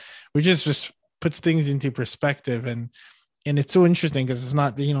equity, and which just puts things into perspective. And it's so interesting because it's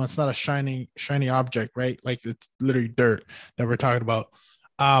not, it's not a shiny object, right? Like, it's literally dirt that we're talking about.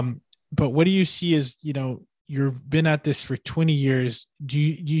 But what do you see as, you've been at this for 20 years. Do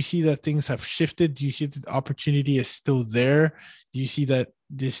you see that things have shifted? Do you see that the opportunity is still there? Do you see that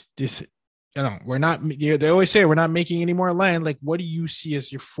this, we're not, they always say we're not making any more land. Like, what do you see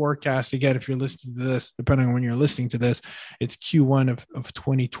as your forecast? Again, if you're listening to this, depending on when you're listening to this, it's Q1 of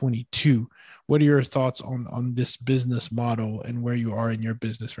 2022. What are your thoughts on this business model and where you are in your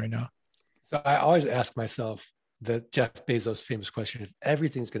business right now? So I always ask myself the Jeff Bezos famous question: if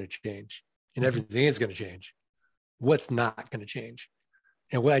everything's going to change, and everything is going to change, what's not going to change?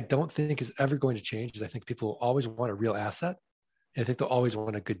 And what I don't think is ever going to change is I think people always want a real asset, and I think they'll always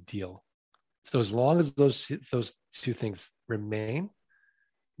want a good deal. So as long as those two things remain,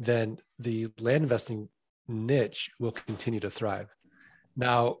 then the land investing niche will continue to thrive.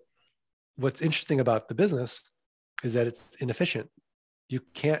 Now, what's interesting about the business is that it's inefficient. You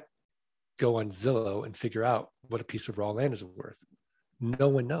can't go on Zillow and figure out what a piece of raw land is worth. No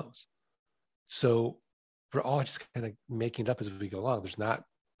one knows. So we're all just kind of making it up as we go along. There's not,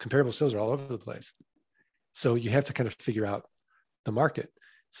 comparable sales are all over the place. So you have to kind of figure out the market.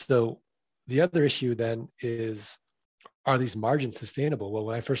 So the other issue then is, are these margins sustainable? Well,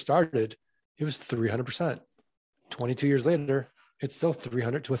 when I first started, it was 300%. 22 years later, it's still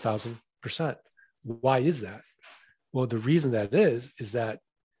 300 to 1,000%. Why is that? Well, the reason that is that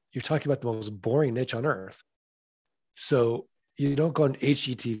you're talking about the most boring niche on earth. So you don't go on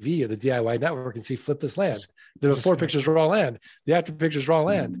HGTV or the DIY network and see flip this land. The before pictures raw land. The after pictures raw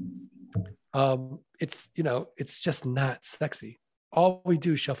land. It's just not sexy. All we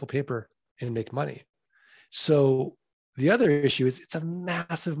do is shuffle paper and make money. So the other issue is it's a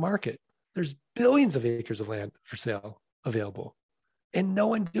massive market. There's billions of acres of land for sale available and no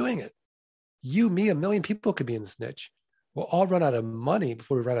one doing it. You, me, a million people could be in this niche. We'll all run out of money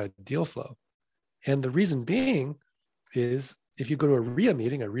before we run out of deal flow. And the reason being is, if you go to a RIA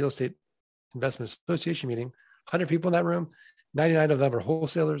meeting, a real estate investment association meeting, 100 people in that room, 99 of them are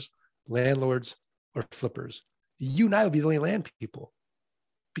wholesalers, landlords, or flippers. You and I would be the only land people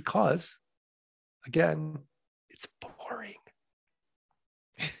because, again, it's boring.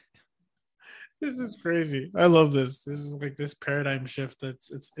 This is crazy. I love this. This is like this paradigm shift.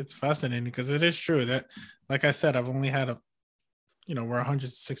 It's fascinating because it is true that, like I said, I've only had we're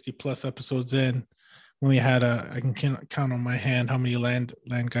 160 plus episodes in. Only had I can count on my hand how many land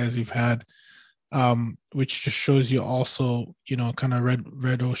guys we've had, which just shows you also, kind of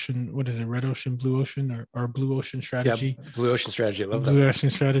red ocean. What is it? Red ocean, blue ocean, or blue ocean strategy? Yeah, blue ocean strategy. I love Blue that. ocean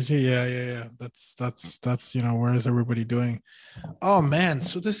strategy. Yeah. That's where is everybody doing? Oh man,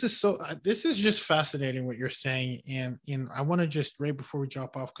 so this is just fascinating what you're saying, and I want to just right before we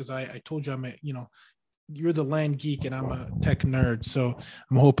drop off, because I told you you're the land geek and I'm a tech nerd, so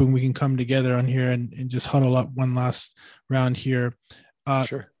I'm hoping we can come together on here and just huddle up one last round here.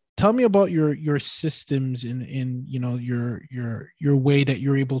 Sure. Tell me about your systems in your way that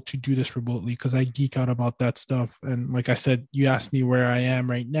you're able to do this remotely, because I geek out about that stuff. And like I said, you asked me where I am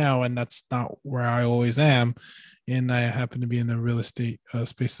right now, and that's not where I always am. And I happen to be in the real estate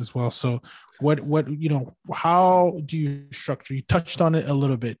space as well. So what how do you structure? You touched on it a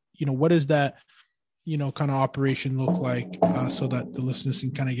little bit. What does that kind of operation look like, so that the listeners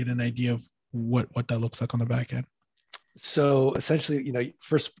can kind of get an idea of what that looks like on the back end? So essentially,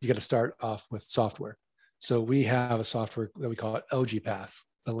 first you got to start off with software. So we have a software that we call it LG Pass,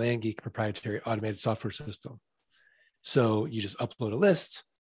 the Land Geek proprietary automated software system. So you just upload a list,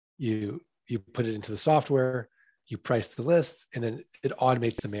 you put it into the software, you price the list, and then it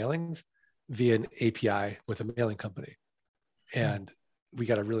automates the mailings via an API with a mailing company. And we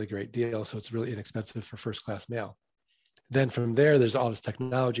got a really great deal. So it's really inexpensive for first class mail. Then from there, there's all this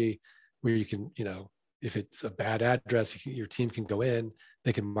technology where you can, if it's a bad address, your team can go in,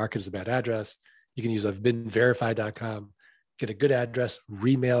 they can mark it as a bad address. You can use a binverified.com, get a good address,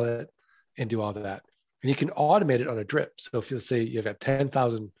 remail it, and do all of that. And you can automate it on a drip. So if you say you've got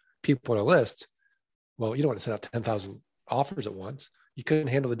 10,000 people on a list, well, you don't want to send out 10,000 offers at once. You couldn't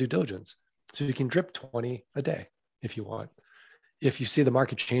handle the due diligence. So you can drip 20 a day if you want. If you see the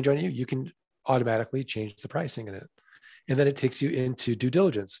market change on you, you can automatically change the pricing in it. And then it takes you into due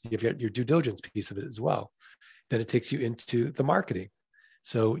diligence. You've got your due diligence piece of it as well. Then it takes you into the marketing.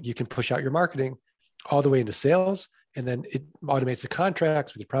 So you can push out your marketing all the way into sales. And then it automates the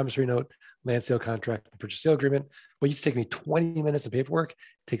contracts with your promissory note, land sale contract, and purchase sale agreement. What used to take me 20 minutes of paperwork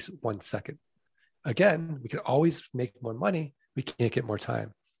takes 1 second. Again, we can always make more money. We can't get more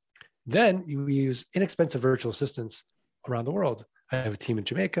time. Then you use inexpensive virtual assistants around the world. I have a team in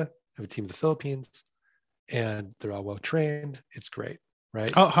Jamaica. I have a team in the Philippines, and they're all well trained. It's great,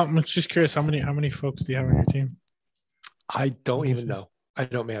 right? I'm just curious, how many folks do you have on your team? I don't even know. I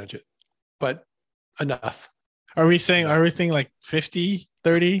don't manage it, but enough. Are we saying everything like 50,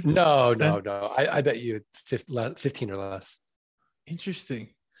 30? No. I bet you it's 15 or less. Interesting.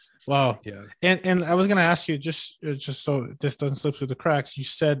 Wow. Yeah. And I was gonna ask you, just so this doesn't slip through the cracks, you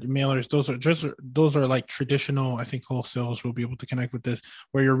said mailers, those are like traditional, I think wholesalers will be able to connect with this,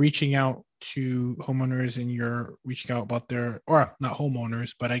 where you're reaching out to homeowners and you're reaching out about or not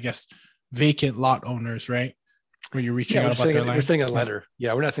homeowners, but I guess vacant lot owners, right? Where you're reaching out about their land. We're sending a letter.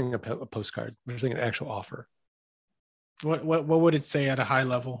 Yeah, we're not sending a postcard. We're sending an actual offer. What would it say at a high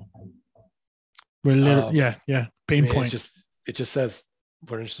level? Pain point. It just says,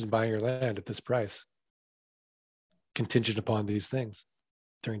 we're interested in buying your land at this price, contingent upon these things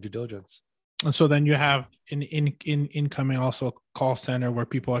during due diligence. And so then you have an incoming also call center where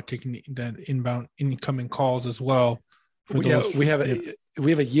people are taking that inbound incoming calls as well. We have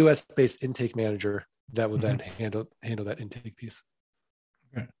a US based intake manager that will then handle that intake piece.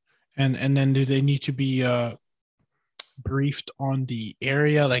 Okay. And then do they need to be briefed on the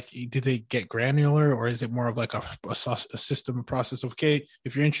area? Like, do they get granular, or is it more of like a system, a process of, okay,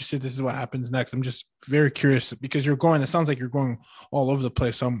 if you're interested, this is what happens next? I'm just very curious because it sounds like you're going all over the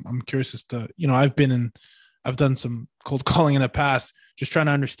place. So I'm curious as to, I've done some cold calling in the past, just trying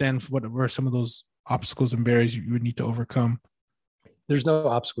to understand what were some of those obstacles and barriers you would need to overcome. There's no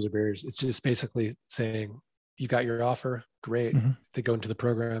obstacles or barriers. It's just basically saying, you got your offer, great. They go into the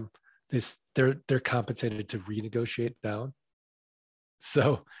program. They're compensated to renegotiate down.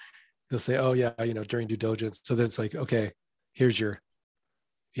 So they'll say, oh yeah, during due diligence. So then it's like, okay, here's your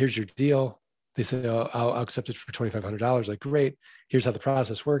deal. They say, oh, I'll accept it for $2,500. Like, great. Here's how the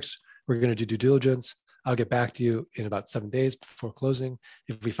process works. We're going to do due diligence. I'll get back to you in about 7 days before closing.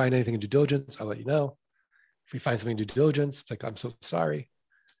 If we find anything in due diligence, I'll let you know. If we find something in due diligence, like, I'm so sorry.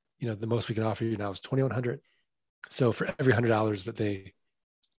 The most we can offer you now is $2,100. So for every $100 that they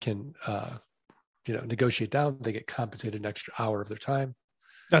can negotiate down, they get compensated an extra hour of their time.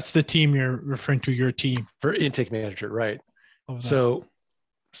 That's the team you're referring to, your team for intake manager, right? So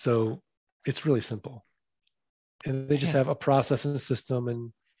it's really simple, and they just have a process and a system,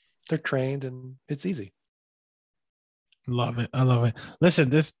 and they're trained and it's easy. Love it. I love it.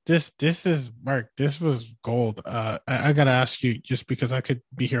 Listen, this is Mark. This was gold. I gotta ask you, just because I could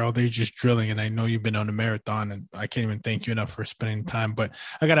be here all day just drilling, and I know you've been on a marathon, and I can't even thank you enough for spending time. But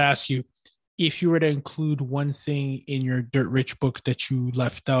I gotta ask you, if you were to include one thing in your Dirt Rich book that you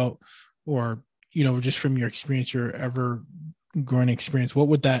left out, or just from your experience, your ever growing experience, what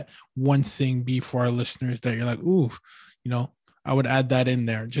would that one thing be for our listeners that you're like, ooh, I would add that in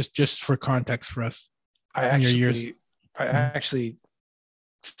there just for context for us. I actually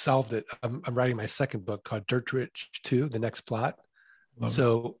solved it. I'm writing my second book called Dirt Rich 2, The Next Plot.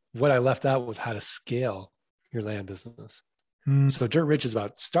 So what I left out was how to scale your land business. So Dirt Rich is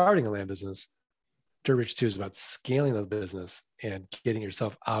about starting a land business. Dirt Rich 2 is about scaling the business and getting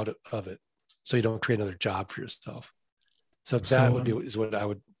yourself out of it so you don't create another job for yourself. So that is what I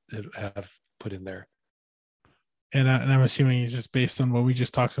would have put in there. And I'm assuming it's just based on what we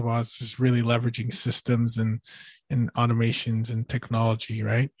just talked about. It's just really leveraging systems and automations and technology,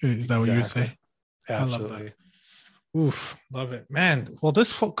 right? Is that what you would say? Absolutely. I love that. Oof, love it, man. Well,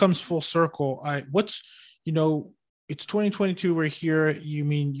 this comes full circle. It's 2022. We're here. You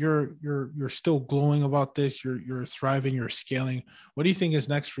mean you're still glowing about this? You're thriving. You're scaling. What do you think is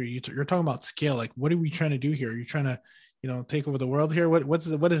next for you? You're talking about scale. Like, what are we trying to do here? Are you trying to take over the world here?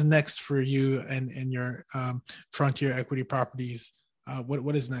 What is next for you and your Frontier Equity Properties?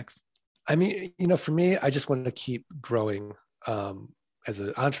 What is next? I mean, for me, I just want to keep growing as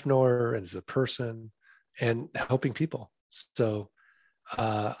an entrepreneur and as a person and helping people. So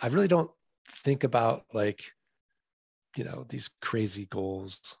I really don't think about these crazy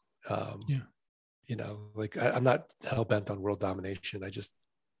goals. I'm not hell bent on world domination. I just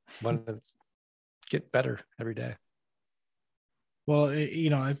want to get better every day. Well,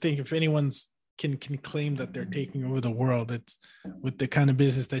 I think if anyone's can claim that they're taking over the world, it's with the kind of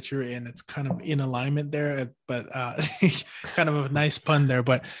business that you're in. It's kind of in alignment there, but kind of a nice pun there.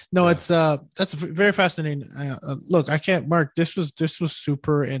 But no, yeah. That's very fascinating. Look, I can't, Mark. This was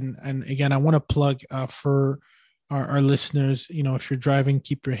super. And again, I want to plug for our listeners. If you're driving,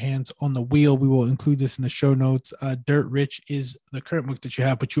 keep your hands on the wheel. We will include this in the show notes. Dirt Rich is the current book that you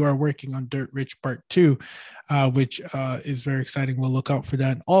have, but you are working on Dirt Rich Part 2, which is very exciting. We'll look out for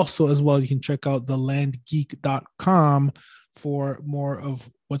that. And also, as well, you can check out thelandgeek.com for more of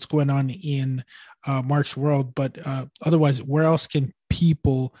what's going on in Mark's world. But otherwise, where else can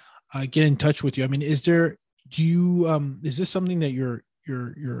people get in touch with you? I mean, is this something that you're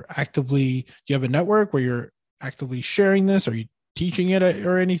actively, do you have a network where you're actively sharing this? Are you teaching it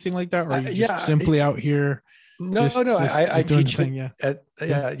or anything like that? Or are you just simply out here? No, I teach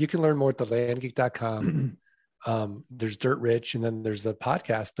it. You can learn more at thelandgeek.com. There's Dirt Rich, and then there's the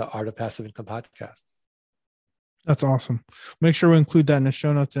podcast, the Art of Passive Income podcast. That's awesome. Make sure we include that in the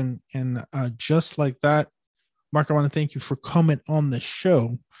show notes. And just like that, Mark, I want to thank you for coming on the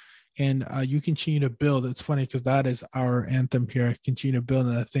show. And you continue to build. It's funny because that is our anthem here. Continue to build.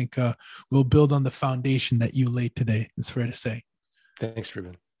 And I think we'll build on the foundation that you laid today. It's fair to say. Thanks,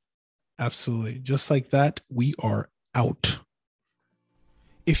 Ruben. Absolutely. Just like that, we are out.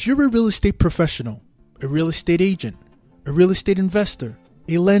 If you're a real estate professional, a real estate agent, a real estate investor,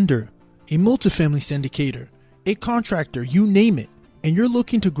 a lender, a multifamily syndicator, a contractor, you name it, and you're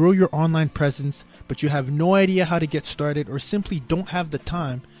looking to grow your online presence, but you have no idea how to get started or simply don't have the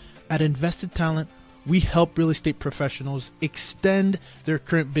time, at Invested Talent, we help real estate professionals extend their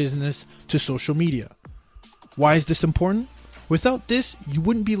current business to social media. Why is this important? Without this, you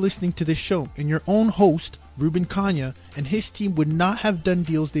wouldn't be listening to this show, and your own host, Ruben Kanya, and his team would not have done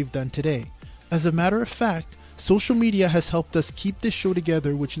deals they've done today. As a matter of fact, social media has helped us keep this show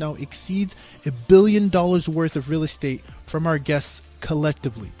together, which now exceeds $1 billion worth of real estate from our guests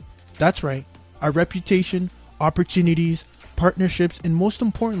collectively. That's right, our reputation, opportunities, partnerships, and most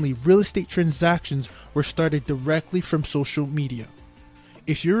importantly, real estate transactions were started directly from social media.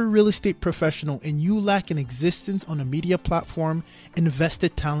 If you're a real estate professional and you lack an existence on a media platform,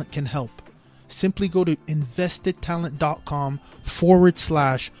 Invested Talent can help. Simply go to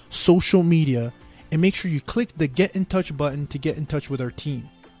investedtalent.com/social media and make sure you click the Get in Touch button to get in touch with our team.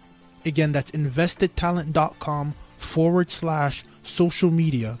 Again, that's investedtalent.com/social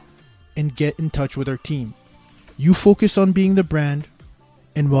media and get in touch with our team. You focus on being the brand,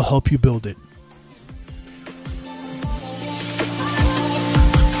 and we'll help you build it.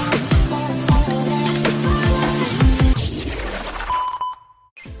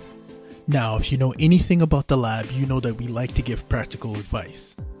 Now, if you know anything about the lab, you know that we like to give practical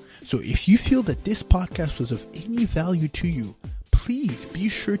advice. So if you feel that this podcast was of any value to you, please be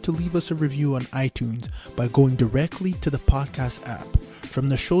sure to leave us a review on iTunes by going directly to the podcast app. from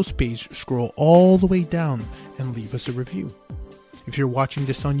the show's page, scroll all the way down and leave us a review. If you're watching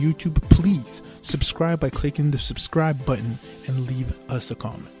this on YouTube, please subscribe by clicking the subscribe button and leave us a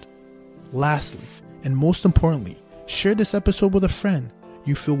comment. Lastly, and most importantly, share this episode with a friend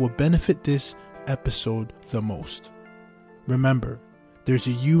you feel will benefit this episode the most. Remember, there's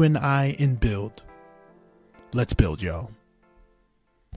a you and I in build. Let's build, y'all.